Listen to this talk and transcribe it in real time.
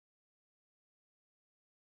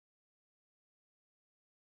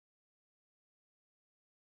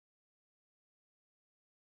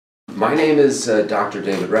My name is Dr.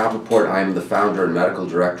 David Rapaport. I am the founder and medical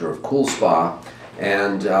director of Cool Spa,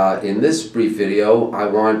 and in this brief video I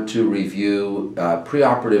want to review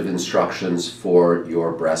preoperative instructions for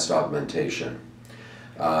your breast augmentation.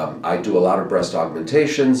 I do a lot of breast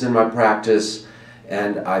augmentations in my practice,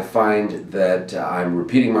 and I find that I'm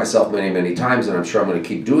repeating myself many times, and I'm sure I'm going to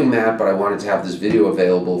keep doing that, but I wanted to have this video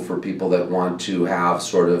available for people that want to have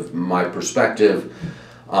sort of my perspective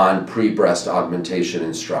on pre-breast augmentation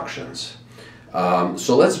instructions.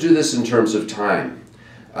 So let's do this in terms of time,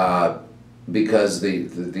 because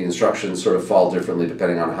the instructions sort of fall differently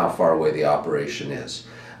depending on how far away the operation is.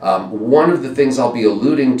 One of the things I'll be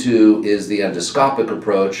alluding to is the endoscopic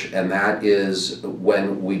approach, and that is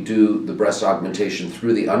when we do the breast augmentation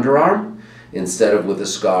through the underarm instead of with a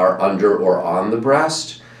scar under or on the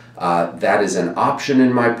breast. That is an option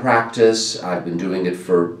in my practice. I've been doing it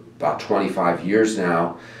for about 25 years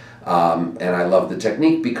now, and I love the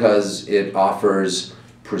technique because it offers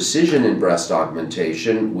precision in breast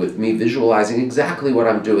augmentation with me visualizing exactly what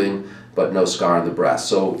I'm doing but no scar on the breast.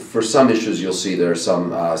 So for some issues you'll see there are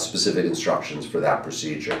some specific instructions for that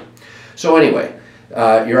procedure. So anyway,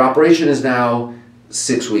 your operation is now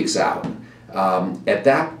 6 weeks out. At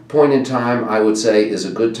that point in time, I would say is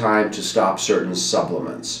a good time to stop certain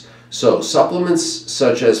supplements. So supplements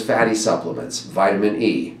such as fatty supplements, vitamin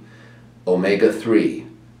E, omega-3,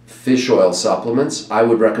 fish oil supplements, I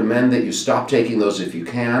would recommend that you stop taking those if you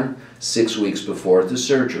can 6 weeks before the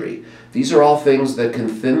surgery. These are all things that can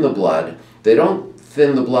thin the blood. They don't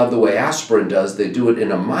thin the blood the way aspirin does. They do it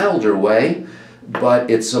in a milder way,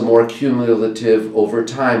 but it's a more cumulative over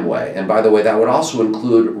time way. And by the way, that would also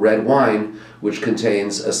include red wine, which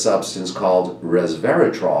contains a substance called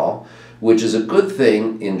resveratrol, which is a good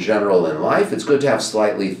thing in general in life. It's good to have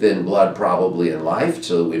slightly thin blood probably in life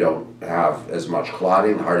so we don't have as much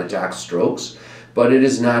clotting, heart attacks, strokes, but it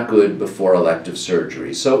is not good before elective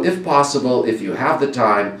surgery. So if possible, if you have the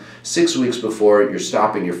time, 6 weeks before, you're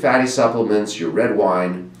stopping your fatty supplements, your red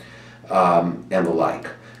wine, and the like.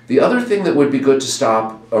 The other thing that would be good to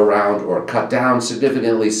stop around or cut down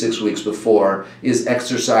significantly 6 weeks before is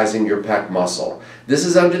exercising your pec muscle. This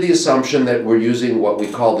is under the assumption that we're using what we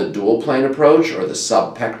call the dual plane approach or the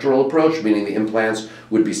subpectoral approach, meaning the implants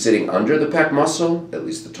would be sitting under the pec muscle, at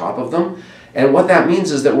least the top of them. And what that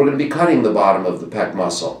means is that we're going to be cutting the bottom of the pec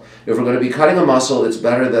muscle. If we're going to be cutting a muscle, it's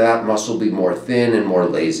better that that muscle be more thin and more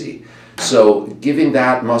lazy. So giving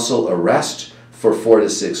that muscle a rest for 4 to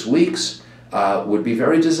 6 weeks would be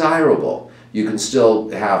very desirable. You can still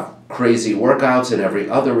have crazy workouts in every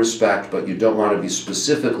other respect, but you don't want to be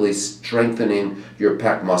specifically strengthening your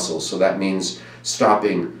pec muscles. So that means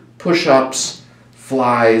stopping push-ups,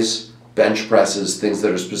 flies, bench presses, things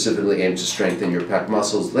that are specifically aimed to strengthen your pec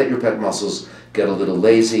muscles. Let your pec muscles get a little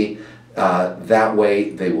lazy. That way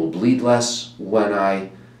they will bleed less when I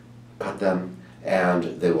cut them, and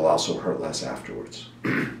they will also hurt less afterwards.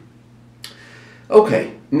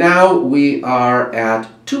 Okay, now we are at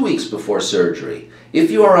 2 weeks before surgery.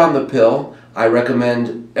 If you are on the pill, I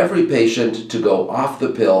recommend every patient to go off the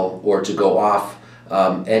pill or to go off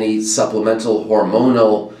any supplemental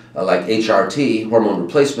hormonal like HRT, hormone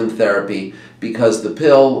replacement therapy, because the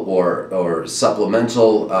pill or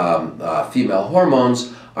supplemental female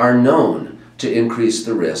hormones are known to increase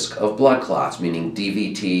the risk of blood clots, meaning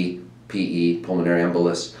DVT, PE, pulmonary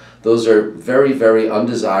embolus. Those are very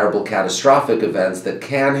undesirable catastrophic events that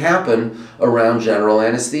can happen around general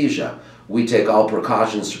anesthesia. We take all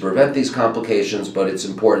precautions to prevent these complications, but it's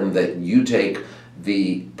important that you take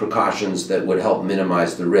the precautions that would help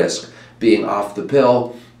minimize the risk. Being off the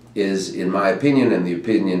pill is, in my opinion and the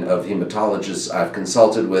opinion of hematologists I've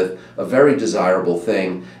consulted with, a very desirable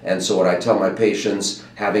thing. And so what I tell my patients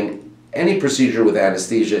having any procedure with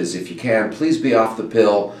anesthesia is, if you can, please be off the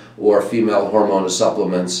pill or female hormonal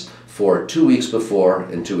supplements for 2 weeks before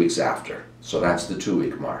and 2 weeks after. So that's the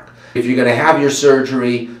 2-week mark. If you're going to have your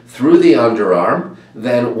surgery through the underarm,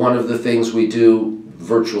 then one of the things we do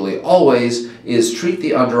virtually always is treat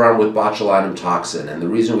the underarm with botulinum toxin. And the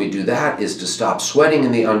reason we do that is to stop sweating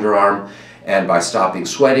in the underarm. And by stopping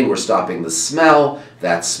sweating, we're stopping the smell.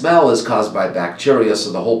 That smell is caused by bacteria,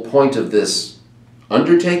 so the whole point of this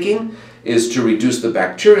undertaking is to reduce the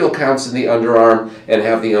bacterial counts in the underarm and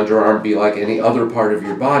have the underarm be like any other part of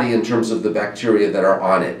your body in terms of the bacteria that are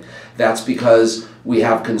on it. That's because we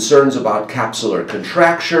have concerns about capsular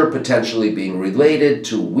contracture potentially being related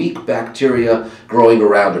to weak bacteria growing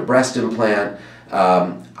around a breast implant.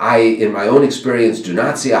 I, in my own experience, do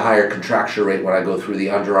not see a higher contracture rate when I go through the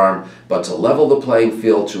underarm, but to level the playing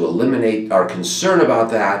field, to eliminate our concern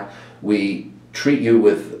about that, we treat you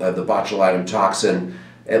with the botulinum toxin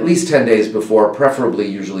at least 10 days before, preferably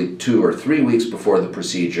usually 2 or 3 weeks before the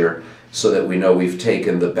procedure, so that we know we've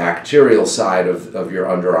taken the bacterial side of your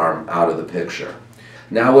underarm out of the picture.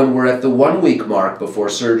 Now when we're at the 1 week mark before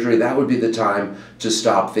surgery, that would be the time to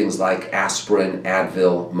stop things like aspirin,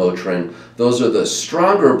 Advil, Motrin. Those are the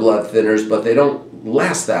stronger blood thinners, but they don't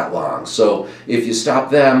last that long. So if you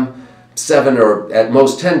stop them 7 or at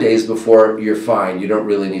most 10 days before, you're fine. You don't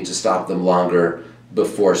really need to stop them longer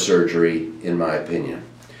before surgery, in my opinion.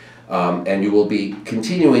 And you will be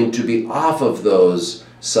continuing to be off of those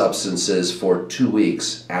substances for 2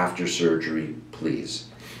 weeks after surgery, please.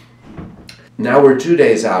 Now we're 2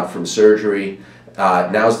 days out from surgery.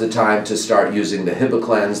 Now's the time to start using the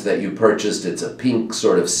HibaCleanse that you purchased. It's a pink,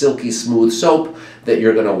 sort of silky smooth soap that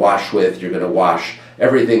you're going to wash with. You're going to wash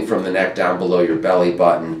everything from the neck down below your belly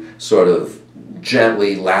button, sort of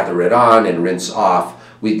gently lather it on and rinse off.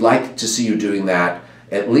 We'd like to see you doing that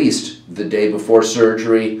at least the day before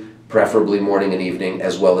surgery, preferably morning and evening,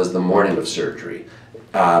 as well as the morning of surgery.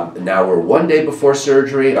 Now we're 1 day before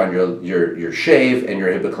surgery on your shave and your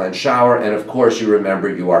HibaCleanse shower, and of course you remember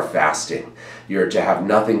you are fasting. You're to have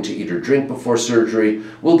nothing to eat or drink before surgery.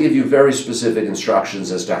 We'll give you very specific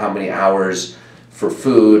instructions as to how many hours for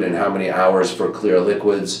food and how many hours for clear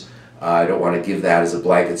liquids. I don't want to give that as a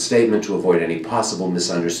blanket statement to avoid any possible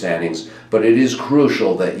misunderstandings, but it is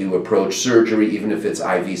crucial that you approach surgery, even if it's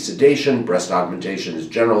IV sedation. Breast augmentation is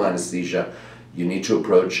general anesthesia. You need to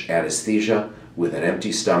approach anesthesia with an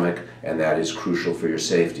empty stomach, and that is crucial for your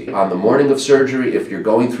safety. On the morning of surgery, if you're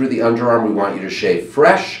going through the underarm, we want you to shave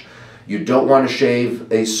fresh. You don't want to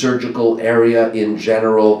shave a surgical area in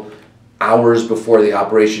general hours before the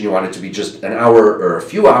operation. You want it to be just an hour or a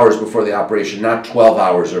few hours before the operation, not 12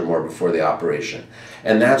 hours or more before the operation.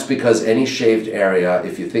 And that's because any shaved area,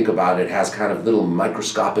 if you think about it, has kind of little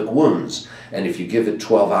microscopic wounds. And if you give it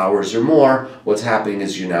 12 hours or more, what's happening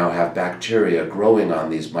is you now have bacteria growing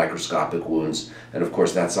on these microscopic wounds. And of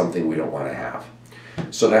course, that's something we don't want to have.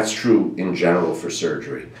 So that's true in general for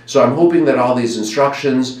surgery. So I'm hoping that all these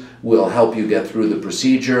instructions will help you get through the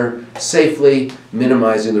procedure safely,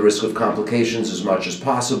 minimizing the risk of complications as much as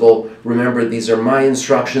possible. Remember, these are my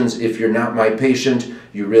instructions. If you're not my patient,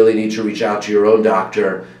 you really need to reach out to your own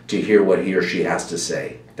doctor to hear what he or she has to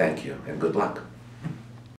say. Thank you, and good luck.